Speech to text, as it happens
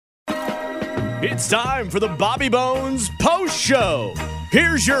It's time for the Bobby Bones Post Show.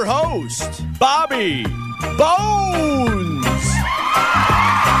 Here's your host, Bobby Bones.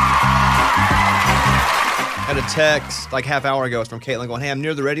 Had a text like half hour ago. It's from Caitlin going, "Hey, I'm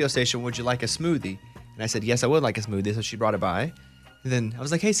near the radio station. Would you like a smoothie?" And I said, "Yes, I would like a smoothie." So she brought it by. And then I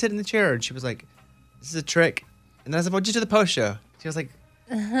was like, "Hey, sit in the chair." And she was like, "This is a trick." And then I said, "Well, just do the post show." She was like,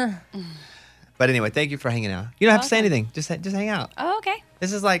 But anyway, thank you for hanging out. You don't have to say anything. Just hang out. Oh, okay.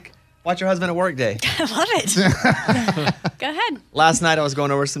 This is like watch your husband at work day. I love it. Go ahead. Last night I was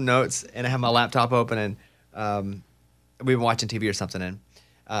going over some notes and I had my laptop open and we've been watching TV or something and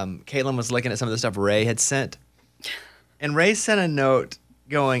Caitlin was looking at some of the stuff Ray had sent. And Ray sent a note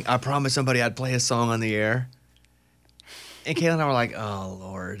going, "I promised somebody I'd play a song on the air." And Caitlin and I were like, "Oh,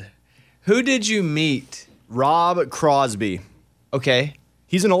 Lord." Who did you meet? Rob Crosby. Okay.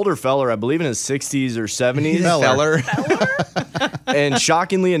 He's an older feller, I believe in his 60s or 70s. Feller. And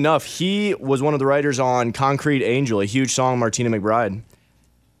shockingly enough, he was one of the writers on Concrete Angel, a huge song, Martina McBride.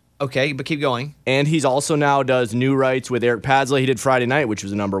 Okay, but keep going. And he's also now does new writes with Eric Padsley. He did Friday Night, which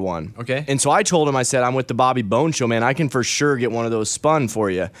was a #1. Okay. And so I told him, I said, "I'm with the Bobby Bones Show, man. I can for sure get one of those spun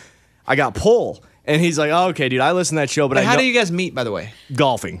for you." I got pull. And he's like, "Oh, okay, dude, I listen to that show, but But I how know do you guys meet, by the way?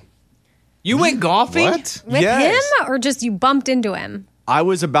 golfing." You went golfing? What? With Yes. him, or just you bumped into him? I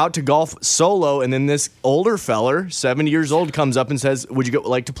was about to golf solo, and then this older feller, 70 years old, comes up and says, "Would you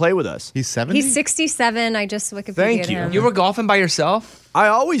like to play with us?" He's 70? He's 67. I just Wikipedia'd Thank you. him. You were golfing by yourself? I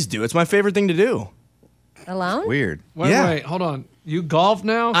always do. It's my favorite thing to do. Alone? Weird. Wait, hold on. You golf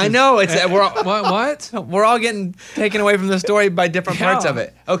now? I know. It's we're all, What? we're all getting taken away from the story by different parts of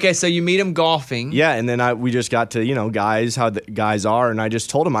it. Okay, so you meet him golfing. Yeah, and then we just got to, guys, how the guys are, and I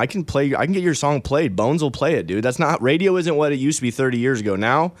just told him, I can get your song played. Bones will play it, dude. Radio isn't what it used to be 30 years ago.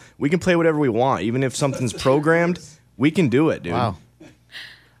 Now, we can play whatever we want. Even if something's programmed, we can do it, dude. Wow.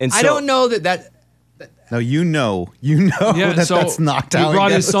 And so, I don't know that No, you know Yeah, that so that's not you how it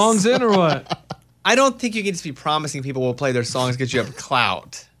brought his goes. songs in or what? I don't think you can just be promising people will play their songs because you have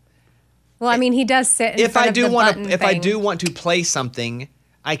clout. Well, I mean, he does sit in front of the button If I thing. do want to play something,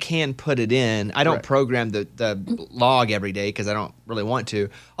 I can put it in. I don't program the log every day because I don't really want to.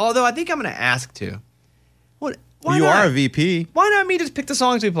 Although I think I'm going to ask to. What? Why You not? are a VP. Why not me just pick the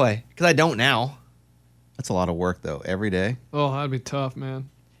songs we play? Because I don't now. That's a lot of work, though, every day. Oh, that'd be tough, man.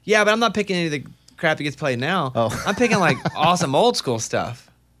 Yeah, but I'm not picking any of the crap that gets played now. Oh. I'm picking like awesome old school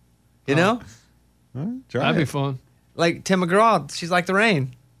stuff. You know? Try That'd be it. fun. Like Tim McGraw, She's Like the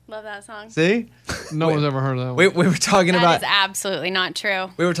Rain. Love that song. See? No one's ever heard of that We one. were talking That about is absolutely not true.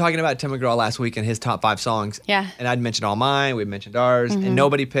 we were talking about Tim McGraw last week and his top 5 songs. Yeah. And I'd mentioned all mine, we mentioned ours, and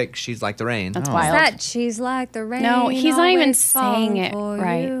nobody picked She's Like the Rain. That's Is wild. that she's like the rain? No, he's not even always saying it falling for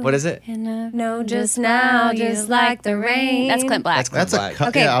right. you. What is it? No, just now, just like the rain. That's Clint Black. That's Clint That's Black.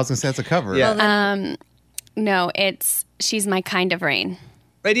 Okay. Yeah, I was going to say that's a cover. Yeah. Well, then- No, it's She's My Kind of Rain.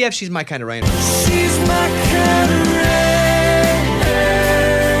 Right, yeah, She's My Kind of Rain.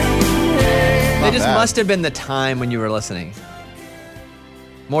 It just bad. must have been the time when you were listening.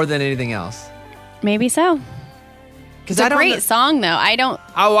 More than anything else. Maybe so. Because It's a great song, though. I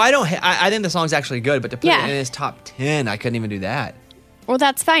think the song's actually good, but to put Yeah. it in his top 10, I couldn't even do that. Well,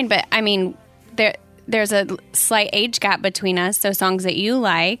 that's fine, but I mean, there's a slight age gap between us, so songs that you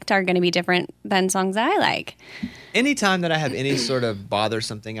liked are going to be different than songs that I like. Anytime that I have any sort of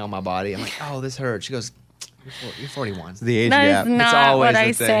bothersome thing on my body, I'm like, "Oh, this hurts." She goes, "You're 41." The age That gap. is not always what the I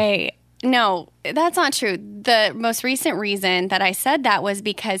thing. say. No, that's not true. The most recent reason that I said that was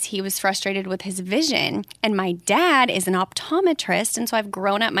because he was frustrated with his vision. And my dad is an optometrist. And so I've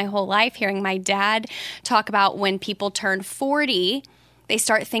grown up my whole life hearing my dad talk about when people turn 40, they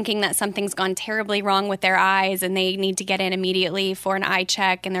start thinking that something's gone terribly wrong with their eyes and they need to get in immediately for an eye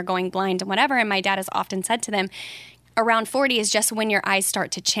check and they're going blind and whatever. And my dad has often said to them, around 40 is just when your eyes start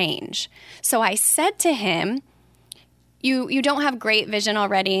to change. So I said to him, You don't have great vision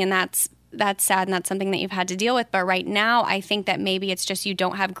already, and that's sad, and that's something that you've had to deal with. But right now, I think that maybe it's just you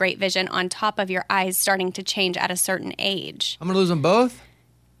don't have great vision on top of your eyes starting to change at a certain age. I'm going to lose them both?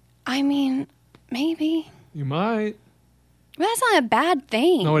 I mean, maybe. You might. But that's not a bad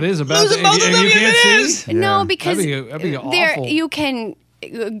thing. No, it is a bad Losing thing. both of And them, you yes, can't it see? is. No, because That'd be awful. you can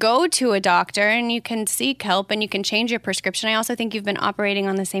go to a doctor and you can seek help and you can change your prescription. I also think you've been operating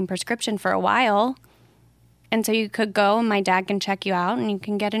on the same prescription for a while. And so you could go and my dad can check you out and you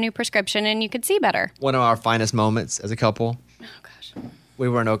can get a new prescription and you could see better. One of our finest moments as a couple. Oh, gosh. We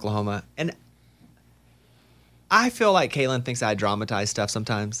were in Oklahoma, and I feel like Caitlin thinks I dramatize stuff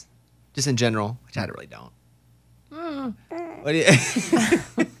sometimes, just in general, which I really don't. What do you?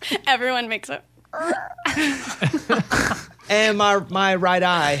 Everyone makes it. And my right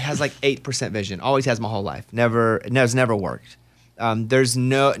eye has like 8% vision. Always has my whole life. It's never worked. There's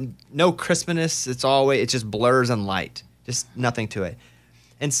no crispness. It's just blurs and light. Just nothing to it.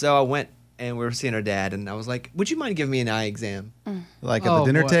 And so I went and we were seeing her dad, and I was like, "Would you mind giving me an eye exam?" Like at the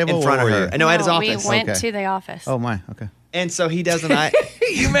dinner boy. table In front of or her. you? I know at his We office. went Okay. to the office. Oh my. Okay. And so he does an eye.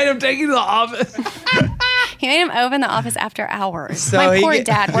 You made him take you to the office. He made him open the office after hours. So My he poor ga-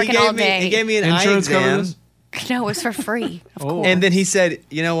 dad he working gave all me- day. He gave me an Insurance eye cover exam. this? No, it was for free. Of course. And then he said,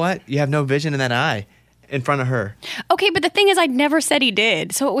 "You know what? You have no vision in that eye." In front of her. Okay, but the thing is, I never said he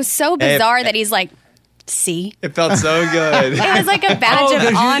did. So it was so bizarre that he's like, see? It felt so good. It was like a badge of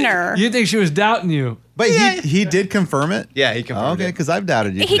 'cause honor. You think she was doubting you? But he did confirm it. Yeah, he confirmed Okay, it. because I've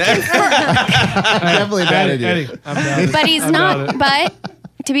doubted you. He confirmed, Definitely doubted you. Eddie, I'm doubted. but he's I'm not. doubted.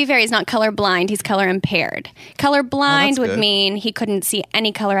 But to be fair, he's not color blind. He's color impaired. Color blind would good. mean he couldn't see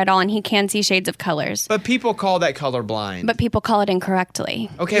any color at all, and he can see shades of colors. But people call that color blind. But people call it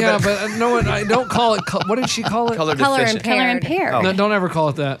incorrectly. Okay, Yeah, but, but no one. I don't call it. What did she call it? color Color deficient. impaired. Color impaired. Oh. No, don't ever call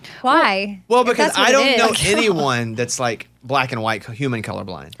it that. Why? Well, If because that's what I it don't is. know anyone that's like black and white human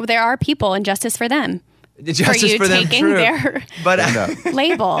colorblind. Well, there are people, and justice for them. Justice you for them, taking true. their But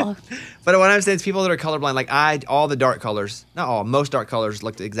label. but what I'm saying is people that are colorblind, like all the dark colors, not all, most dark colors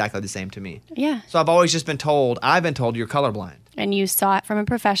looked exactly the same to me. Yeah. So I've always just been told, you're colorblind. And you saw it from a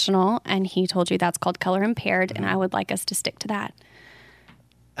professional, and he told you that's called color impaired, and I would like us to stick to that.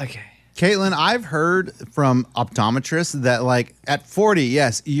 Okay. Caitlin, I've heard from optometrists that like at 40,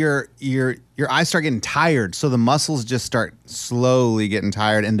 yes, your eyes start getting tired, so the muscles just start slowly getting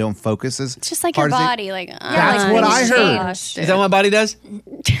tired and don't focus as It's just like your hard as they- body. Like That's what I heard. Is that what my body does?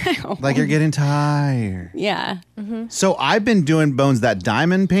 Like you're getting tired. Yeah. So I've been doing Bones that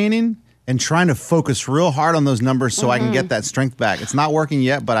diamond painting and trying to focus real hard on those numbers so I can get that strength back. It's not working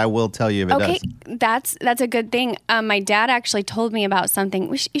yet, but I will tell you if it Okay, does. that's a good thing. My dad actually told me about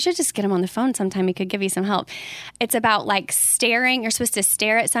something. You should just get him on the phone sometime. He could give you some help. It's about like staring. You're supposed to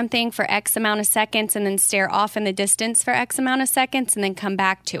stare at something for X amount of seconds and then stare off in the distance for X amount of seconds and then come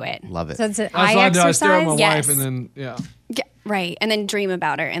back to it. Love it. So it's an That's eye what I do. I stare at my exercise. Yes. wife and then Yeah, right. And then dream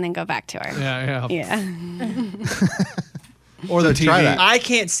about her and then go back to her. yeah. Yeah. Or the TV. try that. I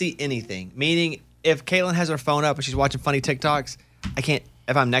can't see anything. Meaning, if Caitlin has her phone up and she's watching funny TikToks, I can't.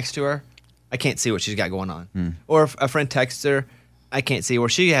 If I'm next to her, I can't see what she's got going on. Or if a friend texts her, I can't see. Or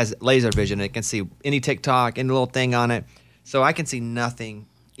she has laser vision and can see any TikTok, any little thing on it. So I can see nothing,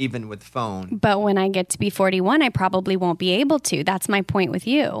 even with phone. But when I get to be 41, I probably won't be able to. That's my point with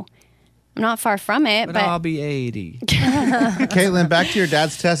you. I'm not far from it, But but I'll be 80. Caitlin, back to your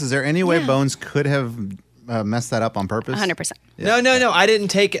dad's test. Is there any way Bones could have messed that up on purpose? 100%. No, I didn't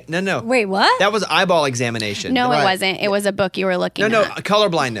take it. No. Wait, what? That was eyeball examination. No, Right. it wasn't. It was a book you were looking No, at. color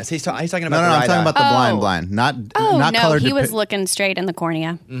blindness. He's talking about No, the I'm right talking eye. about the Oh. blind, not Oh, not no, color. he was looking straight in the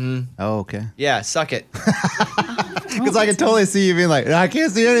cornea. Oh, okay. Yeah, suck it. Because I can totally see you being like, I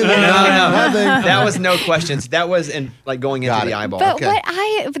can't see anything. No. Nothing. That was no questions. That was in like going into Got the it. eyeball. But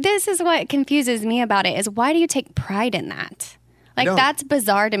Okay. this is what confuses me about it is why do you take pride in that? Like don't. that's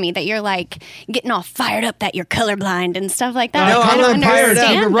bizarre to me that you're like getting all fired up that you're colorblind and stuff like that. No, Like, I I'm don't not fired up.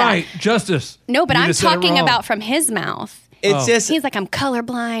 understand You're that. right. Justice. No, but You I'm just said it talking wrong. about from his mouth. It's just He's like, I'm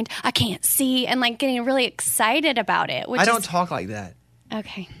colorblind. I can't see, and like getting really excited about it. Which I don't is, talk like that.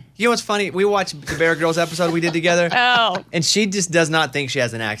 Okay. You know what's funny? We watched the Bear Grylls episode we did together. Oh. And she just does not think she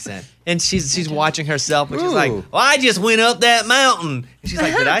has an accent. And she's watching herself and she's Ooh. like, well, I just went up that mountain. And she's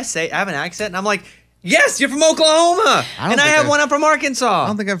like, did I say I have an accent? And I'm like, yes, you're from Oklahoma. don't And I think have I- one, I'm from Arkansas. I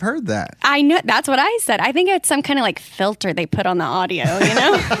don't think I've heard that. I know that's what I said. I think it's some kind of like filter they put on the audio, you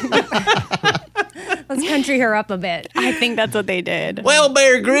know? Let's country her up a bit. I think that's what they did. Well,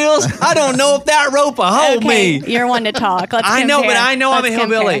 Bear Grylls, I don't know if that rope will hold Okay, me. you're one to talk. Let's I know, but compare. I know I'm a Let's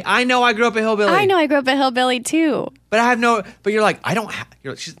hillbilly. compare. I know I grew up a hillbilly. I know I grew up a hillbilly too. But I have no. But you're like, I don't.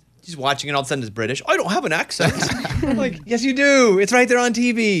 You're like, she's watching, and all of a sudden it's British. I don't have an accent. I'm like, yes, you do. It's right there on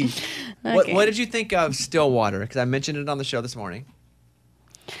TV. Okay. What did you think of Stillwater? Because I mentioned it on the show this morning.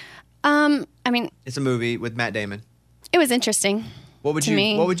 I mean, It's a movie with Matt Damon. it was interesting. What would To you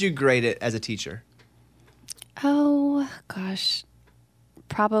me. What would you grade it as a teacher? Oh gosh,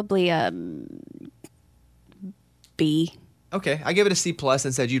 probably a B. Okay, I give it a C plus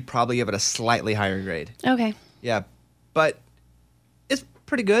and said you'd probably give it a slightly higher grade. Okay. Yeah, but it's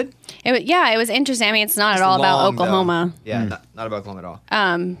pretty good. It was interesting. I mean, it's not It's at all about long, though. Oklahoma. Yeah, not about Oklahoma at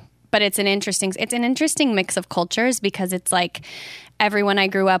all. But it's an interesting mix of cultures because it's like everyone I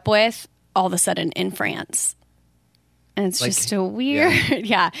grew up with all of a sudden in France. And it's Like, just a weird,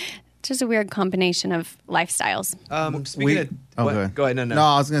 yeah. just a weird combination of lifestyles. Speaking of, what? Okay. Go ahead. No. No,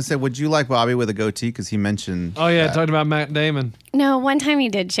 I was gonna say, would you like Bobby with a goatee? Because he mentioned. Oh yeah, that. talking about Matt Damon. No, one time he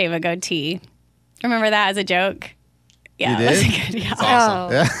did shave a goatee. Remember that as a joke? Yeah, You it was did? good. Yeah.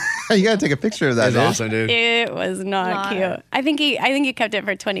 Awesome. Yeah, you gotta take a picture of that. That's dude. awesome, dude. It was not cute. I think he kept it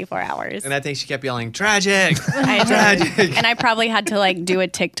for 24 hours. And I think she kept yelling, "Tragic, I tragic." did. And I probably had to like do a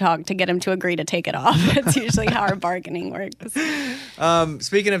TikTok to get him to agree to take it off. It's usually how our bargaining works.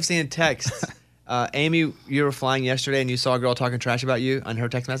 Speaking of seeing texts, Amy, you were flying yesterday and you saw a girl talking trash about you on her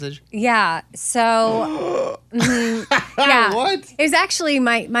text message. Yeah. So, yeah. What? It was actually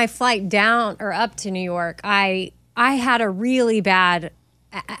my flight down or up to New York. I had a really bad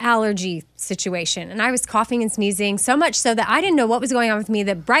allergy situation, and I was coughing and sneezing so much so that I didn't know what was going on with me.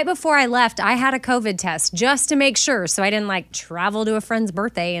 That right before I left, I had a COVID test just to make sure, so I didn't like travel to a friend's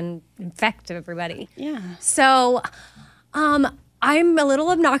birthday and infect everybody. Yeah. So, I'm a little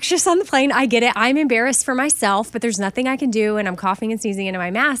obnoxious on the plane. I get it. I'm embarrassed for myself, but there's nothing I can do, and I'm coughing and sneezing into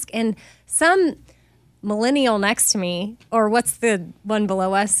my mask. And some millennial next to me, or what's the one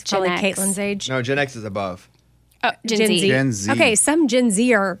below us? Gen Probably X. Caitlin's age. No, Gen X is above. Oh, Gen Z. Gen Z. Okay, some Gen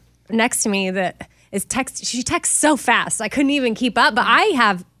Zer next to me that is she texts so fast. I couldn't even keep up, but I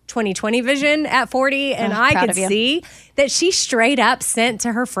have 20/20 vision at 40, and I proud could of you. see that she straight up sent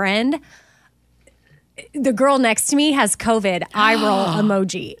to her friend, the girl next to me has COVID, eye roll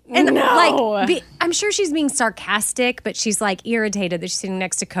emoji. And like, I'm sure she's being sarcastic, but she's like irritated that she's sitting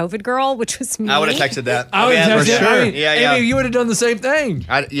next to COVID girl, which was me. I would have texted that. I would have for texted. sure. I mean, Yeah. Amy, you would have done the same thing.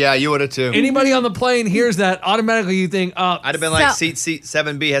 Yeah, you would have too. Anybody on the plane hears that, automatically you think, I'd have been like, So- seat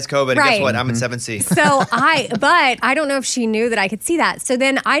 7B has COVID. And guess Right. what? I'm in 7C. So but I don't know if she knew that I could see that. So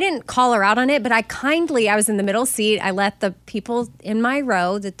then I didn't call her out on it, but I was in the middle seat. I let the people in my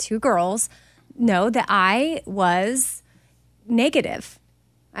row, the two girls, know that I was negative.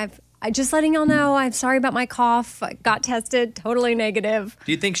 I just letting y'all know, I'm sorry about my cough. I got tested, totally negative.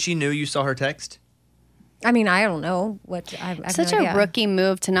 Do you think she knew you saw her text? I mean, I don't know what I've Such no a idea. rookie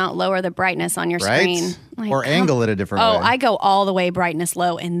move to not lower the brightness on your Right? screen. Like, Or angle it a different Oh, way. I go all the way brightness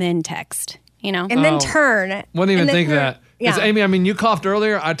low and then text. You know? And then Oh. turn. wouldn't even And then think turn- that. Because Yeah. Amy, I mean, you coughed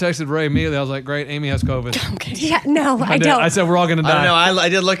earlier. I texted Ray immediately. I was like, great, Amy has COVID. Yeah, no, I did. don't. I said, we're all going to I don't die. know. I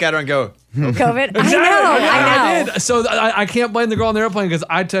did look at her and go, COVID. Exactly. I know. did. So I can't blame the girl on the airplane because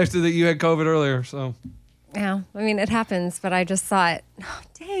I texted that you had COVID earlier. So Yeah, I mean, it happens, but I just thought, oh,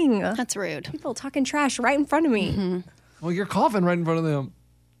 dang, That's rude. people talking trash right in front of me. well, you're coughing right in front of them.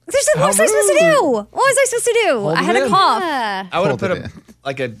 There's what was I supposed to do? What was I supposed to do? Hold I it had a in. cough. I would have Hold put it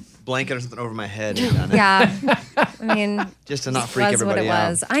like a blanket or something over my head and done it, Yeah, I mean, just to not it freak was what everybody it out.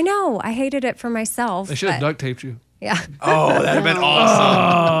 was. I know. I hated it for myself. They should have but- duct taped you. Yeah. Oh, that'd have been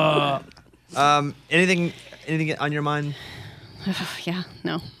awesome. Anything on your mind? Yeah,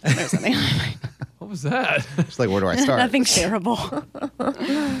 no. There's nothing. What was that? It's like, where do I start? Nothing terrible.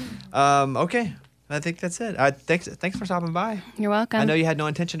 Okay. I think that's it. Thanks for stopping by. You're welcome. I know you had no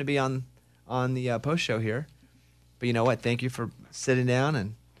intention to be on the post show here, but you know what? Thank you for sitting down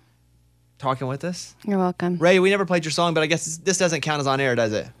and talking with us. You're welcome. Ray, we never played your song, but I guess this doesn't count as on air,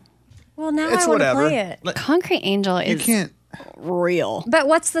 does it? Well, now It's I want to whatever. play it. Concrete Angel You is can't. real. But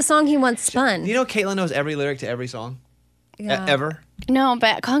what's the song he wants spun? You know, Caitlin knows every lyric to every song Yeah. ever. No,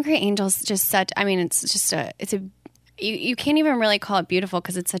 but Concrete Angel's just such. I mean, it's just you can't even really call it beautiful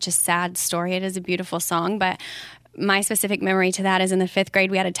because it's such a sad story. It is a beautiful song, but my specific memory to that is in the 5th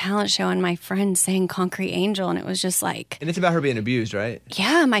grade we had a talent show and my friend sang Concrete Angel, and it was just like, And it's about her being abused, right?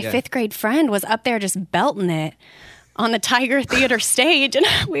 yeah, my 5th grade friend was up there just belting it on the Tiger Theater stage, and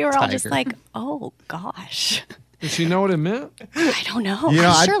we were all just Tiger. like, oh gosh. Did she know what it meant? I don't know. You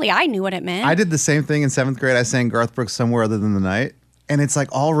know, Surely I knew what it meant. I did the same thing in 7th grade. I sang Garth Brooks' Somewhere Other Than the Night. And it's like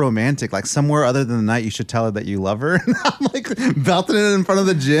all romantic, like somewhere other than the night, you should tell her that you love her. And I'm like belting it in front of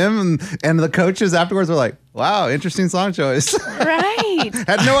the gym, and the coaches afterwards were like, "Wow, interesting song choice." Right.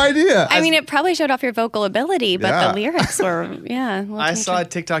 Had no idea. I mean, it probably showed off your vocal ability, but Yeah. the lyrics were, yeah. well I taken. saw a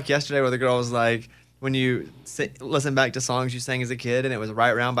TikTok yesterday where the girl was like, when you listen back to songs you sang as a kid, and it was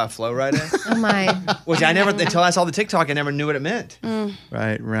Right Round by Flo Rida, Oh my. which I never, until I saw the TikTok, I never knew what it meant.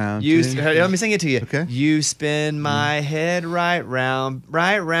 right round. Let me sing it to you. Okay. You spin my head right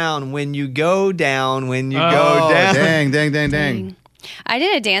round when you go down, when you go Oh, down. dang. I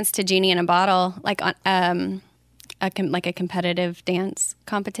did a dance to Genie in a Bottle, like on like a competitive dance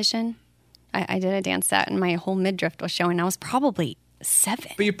competition. I did a dance set, and my whole midriff was showing. I was probably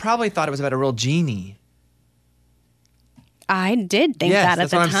 7. But you probably thought it was about a real genie. I did think Yes, that at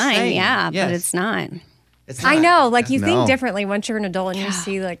that's the what I'm time, saying. yeah, Yes. but it's not. It's I not. know, like you No. think differently once you're an adult and you Yeah.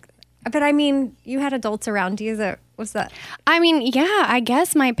 see like But I mean, you had adults around you that was that. I mean, yeah, I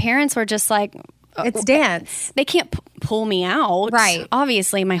guess my parents were just like, It's dance. they can't pull me out. Right.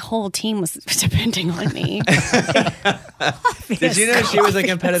 Obviously, my whole team was depending on me. Did you know she was a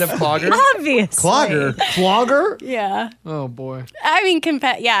competitive clogger? Obviously. Flogger? Yeah. Oh boy. I mean,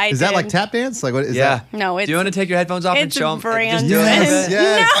 yeah, I Is that did. like tap dance? Like what is Yeah. that? No, Do you want to take your headphones off and it's show them? brand do it a little Yes, bit?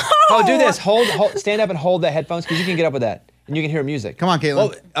 yes. Oh, do this. Hold, stand up and hold the headphones because you can get up with that and you can hear music. Come on,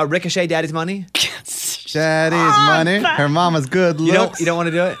 Caitlin. Oh, Ricochet, Daddy's Money. Daddy's money. Her mama's good looks. You don't want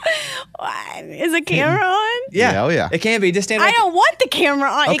to do it? What? Is a camera on? Yeah, oh yeah. It can be. Just stand. I Right don't want the camera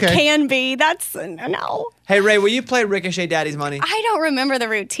on. Okay. It can be. That's no. Hey Ray, will you play Ricochet, Daddy's Money? I don't remember the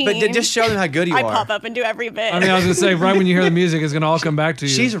routine. But just show them how good you I are. pop up and do every bit. I mean, I was gonna say, right when you hear the music, it's gonna all come back to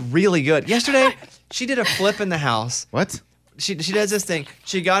you. She's really good. Yesterday, she did a flip in the house. What? She does this thing.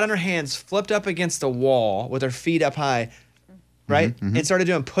 She got on her hands, flipped up against a wall with her feet up high, right, and started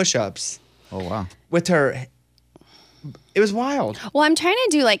doing push-ups Oh wow. with her. It was wild. Well, I'm trying to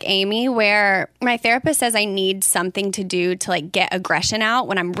do like Amy, where my therapist says I need something to do to like get aggression out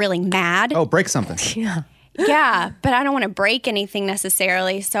when I'm really mad. Oh, break something. Yeah, but I don't want to break anything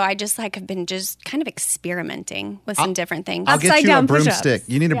necessarily. So I just like have been just kind of experimenting with some different things. I'll get Upside you a down push-ups. broomstick.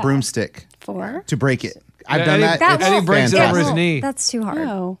 You need a Yeah. broomstick For to break it. I've Yeah, done Eddie- that. That It's Eddie breaks it over his fantastic. knee. That's too hard.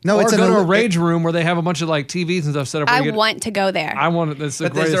 oh, No, or it's go to a it- rage room where they have a bunch of like TVs and stuff set up. Where I you get, want to go there. I want it. That's the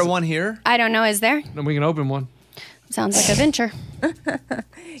But is greatest. there one here? I don't know. Is there? We can open one. Sounds like a venture.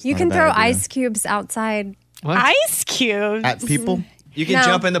 You can bad throw idea. ice cubes outside. What? Ice cubes. At people. You can No.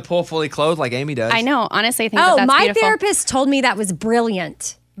 jump in the pool fully clothed like Amy does. I know. Honestly, I think Oh, that's my beautiful. therapist told me that was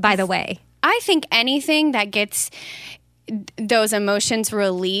brilliant, by the way. I think anything that gets those emotions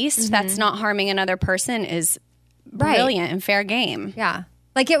released that's not harming another person is Right. brilliant and fair game. Yeah.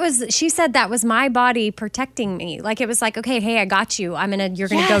 Like it was, she said that was my body protecting me. Like it was like, okay, hey, I got you. You're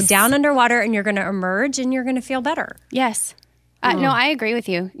going to go Yes. down underwater and you're going to emerge and you're going to feel better. Yes. No, I agree with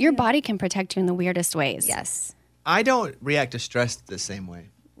you. Your body can protect you in the weirdest ways. Yes. I don't react to stress the same way.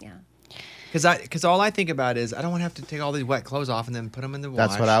 Yeah. Because all I think about is I don't want to have to take all these wet clothes off and then put them in the wash.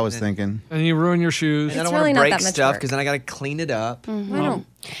 That's what I was and thinking. And you ruin your shoes. And I It's don't really want not to break that much stuff work. because then I got to clean it up. I don't.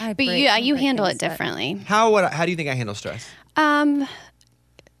 I But break- you I you break handle things, it but- differently. How do you think I handle stress?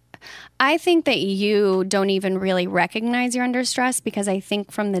 I think that you don't even really recognize you're under stress because I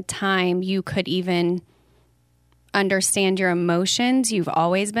think from the time you could even understand your emotions, you've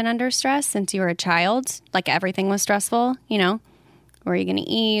always been under stress since you were a child. Like everything was stressful, you know? Where are you going to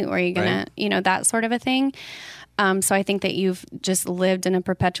eat? Where are you going Right. to, that sort of a thing. So I think that you've just lived in a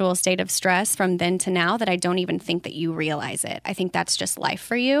perpetual state of stress from then to now that I don't even think that you realize it. I think that's just life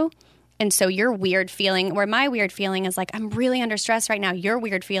for you. And so your weird feeling, where my weird feeling is like, I'm really under stress right now. Your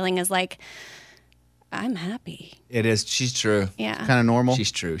weird feeling is like, I'm happy. It is. She's true. Yeah. Kind of normal.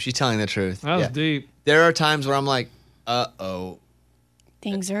 She's true. She's telling the truth. That was Yeah. deep. There are times where I'm like, uh-oh,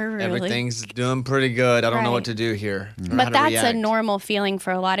 Things are really. everything's doing pretty good. I don't know what Right. to do here. I don't know how But to that's a react. normal feeling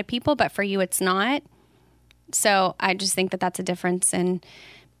for a lot of people, but for you, it's not. So I just think that that's a difference in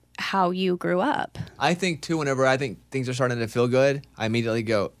how you grew up. I think too. Whenever I think things are starting to feel good, I immediately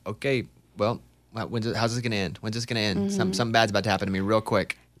go, "Okay, well, how's this going to end? When's this going to end? Something bad's about to happen to me real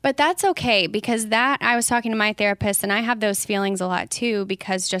quick." But that's okay because I was talking to my therapist and I have those feelings a lot too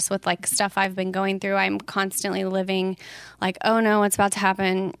because just with like stuff I've been going through, I'm constantly living like, oh no, what's about to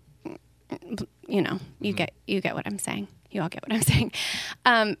happen? You get what I'm saying. You all get what I'm saying.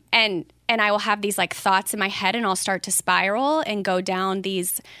 And I will have these like thoughts in my head and I'll start to spiral and go down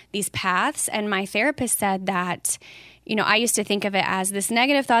these paths. And my therapist said that, I used to think of it as this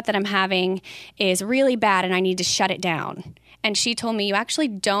negative thought that I'm having is really bad and I need to shut it down. And she told me you actually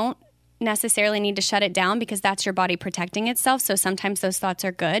don't necessarily need to shut it down because that's your body protecting itself. So sometimes those thoughts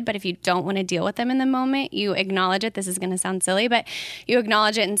are good, but if you don't want to deal with them in the moment, you acknowledge it. This is going to sound silly, but you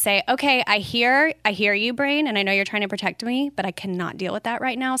acknowledge it and say, okay, I hear you, brain, and I know you're trying to protect me, but I cannot deal with that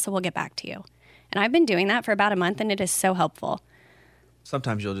right now, so we'll get back to you. And I've been doing that for about a month, and it is so helpful.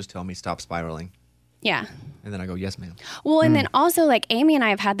 Sometimes you'll just tell me stop spiraling, Yeah. and then I go, "Yes, ma'am." Well, and then also, like, Amy and I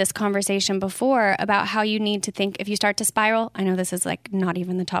have had this conversation before about how you need to think if you start to spiral. I know this is, like, not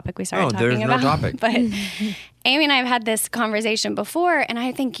even the topic we started there's talking no about. topic. But Amy and I have had this conversation before, and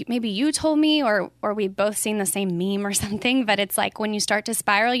I think maybe you told me or we've both seen the same meme or something, but it's like when you start to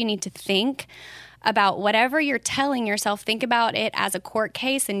spiral, you need to think about whatever you're telling yourself. Think about it as a court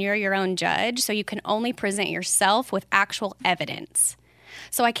case, and you're your own judge, so you can only present yourself with actual evidence.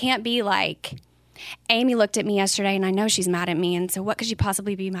 So I can't be like, Amy looked at me yesterday and I know she's mad at me. And so what could she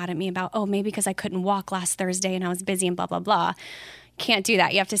possibly be mad at me about? Oh, maybe because I couldn't walk last Thursday and I was busy and blah, blah, blah. Can't do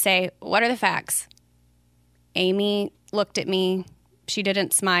that. You have to say, what are the facts? Amy looked at me. she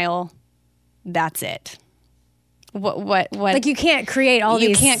didn't smile, that's it. What? Like you can't create all You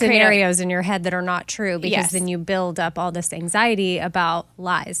these can't create scenarios in your head that are not true because Yes. then you build up all this anxiety about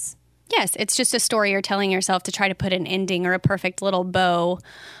lies. Yes, it's just a story you're telling yourself to try to put an ending or a perfect little bow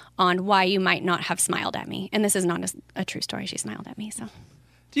on why you might not have smiled at me. And this is not a true story. She smiled at me, so.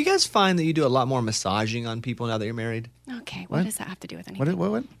 Do you guys find that you do a lot more massaging on people now that you're married? Okay, what does that have to do with anything?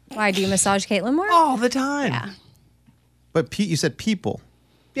 What? Why do you massage Caitlin more? All the time. Yeah. But Pete, you said people.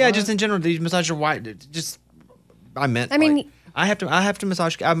 Yeah, just in general, do you massage your wife? I mean, mean- I have to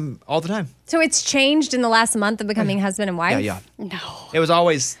massage all the time. So it's changed in the last month of becoming husband and wife? Yeah. No. It was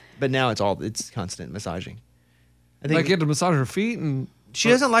always, but now it's constant massaging. I think Like you have to massage her feet, and she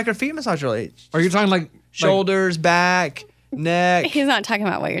doesn't like her feet massaged really. are you talking like Shoulders, back, neck. He's not talking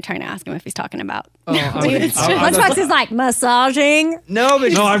about what you're trying to ask him if he's talking about. Oh, Lunchbox is like massaging. No,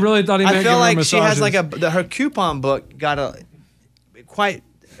 but No, I really thought he meant I give feel her like she has massages. like her coupon book got quite.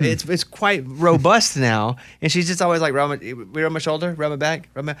 It's quite robust now, and she's just always like rub my shoulder, rub my back,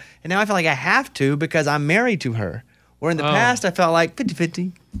 and now I feel like I have to because I'm married to her. Where in the past I felt like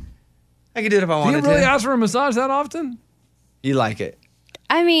 50-50. I could do it if I Do you wanted really to. ask for a massage that often? You like it?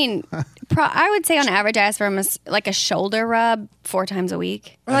 I mean, I would say on average, I ask for a shoulder rub 4 times a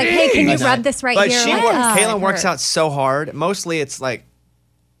week. We're like, hey, can you rub this right But here? she, Like, Caitlin it works hurts. out so hard. Mostly it's like,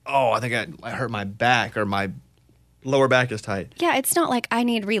 I think I hurt my back or my lower back is tight. Yeah, it's not like I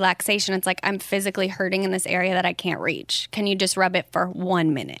need relaxation. It's like I'm physically hurting in this area that I can't reach. Can you just rub it for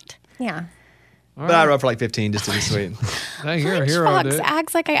 1 minute? Yeah. But I rub for like 15 just to be sweet. Hey, you're a hero, Fox dude.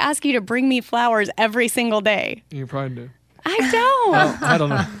 acts like I ask you to bring me flowers every single day. You probably do. I don't. I don't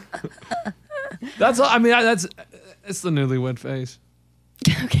know. That's all. I mean, it's the newlywed phase.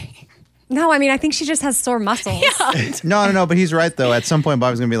 Okay. No, I mean, I think she just has sore muscles. No. But he's right though. At some point,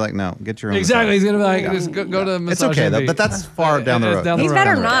 Bob's gonna be like, "No, get your own." Exactly. massage." He's gonna be like, just go to It's massage. okay though. envy. But that's far down the It's road. down the He road.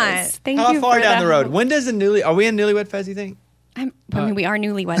 better Down the road. not. Thank How you far for down the road? help. When does are we in newlywed phase, you think? I mean, we are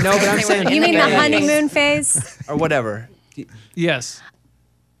newlyweds. No, but I'm saying You mean the phase. honeymoon phase? Or whatever. Yes.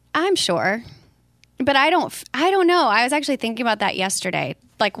 I'm sure, but I don't know. I was actually thinking about that yesterday.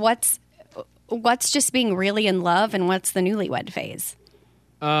 Like, what's just being really in love, and what's the newlywed phase?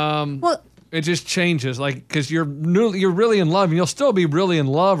 Well, It just changes, like, because you're really in love, and you'll still be really in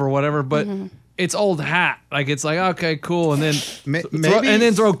love or whatever, but it's old hat. Like, it's like, okay, cool, and then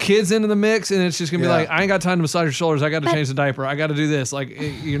Maybe throw kids into the mix, and it's just gonna be Yeah. like, I ain't got time to massage your shoulders. I got to change the diaper. I got to do this. Like,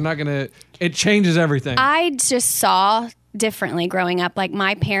 you're not gonna. It changes everything. I just saw differently growing up. Like,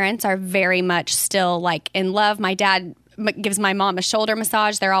 my parents are very much still like in love. My dad gives my mom a shoulder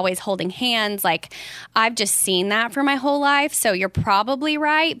massage. They're always holding hands. Like, I've just seen that for my whole life. So you're probably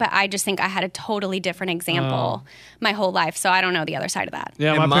right, but I just think I had a totally different example my whole life. So I don't know the other side of that.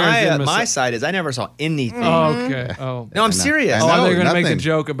 yeah, And my parents my didn't my side is I never saw anything. Oh, okay. Oh. No, I'm serious. Oh, No, they're gonna make a nothing.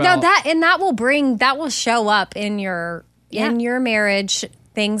 joke about no, that will show up in your marriage.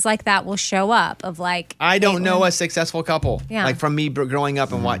 Things like that will show up of like I don't Caitlin. know a successful couple. Yeah. Like from me growing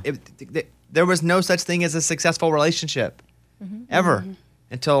up and what there was no such thing as a successful relationship ever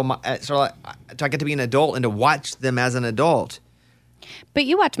until until I get to be an adult and to watch them as an adult. But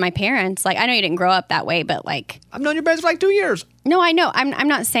you watch my parents. Like, I know you didn't grow up that way, but like, I've known your parents for like 2 years. no, I know. I'm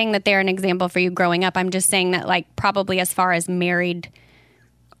not saying that they're an example for you growing up. I'm just saying that, like, probably as far as married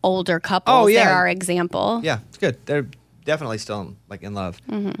older couples, Oh, yeah. there are example. Yeah, it's good. They're definitely still like in love.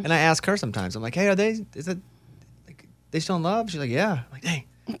 And I ask her sometimes. I'm like, hey, is it like they still in love? She's like, yeah. I'm like, dang,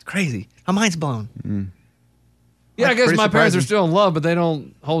 it's crazy. My mind's blown. Yeah, I That's guess pretty my parents are surprising. still in love, but they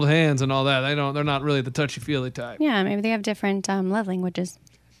don't hold hands and all that. They're not really the touchy feely type. Yeah, maybe they have different love languages.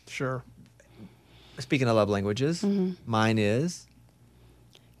 Sure. Speaking of love languages, mine is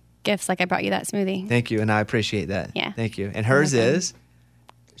Gifts, like I brought you that smoothie. thank you, and I appreciate that. Yeah. Thank you. And hers welcome. is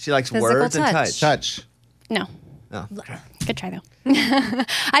she likes Physical words and touch. touch. touch. No. Oh, okay. Good try, though.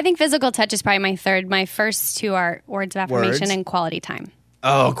 I think physical touch is probably my third. My first two are words of affirmation Words? and quality time.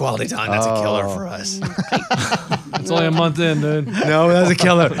 Oh, quality time. That's a killer for us. It's only a month in, dude. No, that's a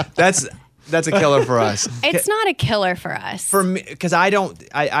killer. That's a killer for us. It's not a killer for us. For me, because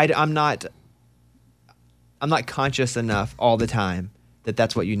I'm not conscious enough all the time that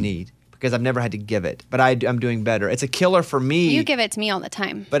that's what you need because I've never had to give it. But I'm doing better. It's a killer for me. you give it to me all the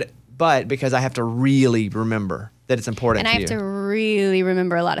time. but because I have to really remember that it's important And I to have you. to really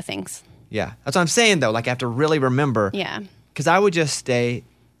remember a lot of things. Yeah, that's what I'm saying though. Like I have to really remember. Yeah. Because I would just stay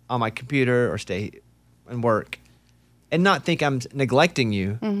on my computer or stay and work and not think I'm neglecting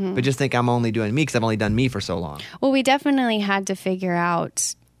you, but just think I'm only doing me because I've only done me for so long. Well, we definitely had to figure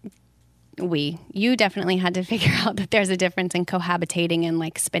out you definitely had to figure out that there's a difference in cohabitating and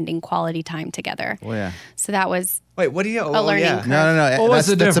like spending quality time together. Oh yeah. So that was Wait, what do you? a learning curve. No. what's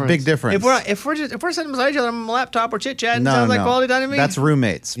the That's a big difference? difference. If we're sitting beside each other on my laptop or chit chatting, no, sounds like no. quality time to me. That's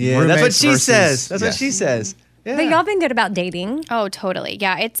roommates. yeah. That's what Roommates she versus- says. That's what yes. she says. Yeah. But y'all been good about dating. Oh, totally.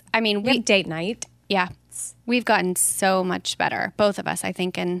 Yeah, it's. I mean, We have date night. yeah, we've gotten so much better, both of us. I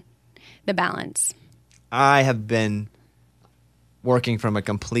think, in the balance. I have been working from a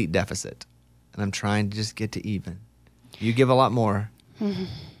complete deficit, and I'm trying to just get to even. You give a lot more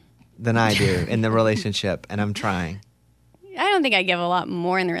than I do in the relationship, and I'm trying. I don't think I give a lot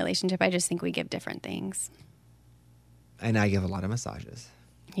more in the relationship. I just think we give different things. And I give a lot of massages.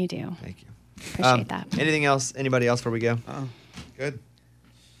 You do. Thank you. Appreciate that. Anything else? Anybody else before we go? Good.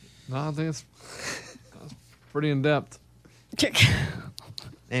 No, I think that's pretty in depth.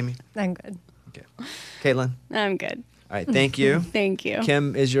 Amy? I'm good. Okay. Caitlin? I'm good. All right, thank you. Thank you.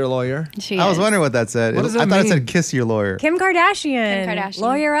 Kim is your lawyer. She I was is. wondering what that said. What does I that thought it mean? said kiss your lawyer. Kim Kardashian. Kim Kardashian.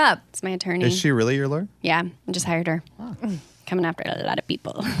 Lawyer up. It's my attorney. Is she really your lawyer? Yeah, I just hired her. Coming after a lot of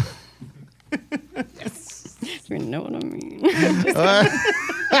people. You know what I mean.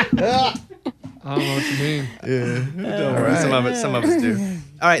 I don't know what you mean. Don't worry. Some of us do.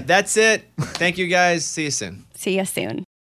 All right, that's it. Thank you guys. See you soon. See you soon.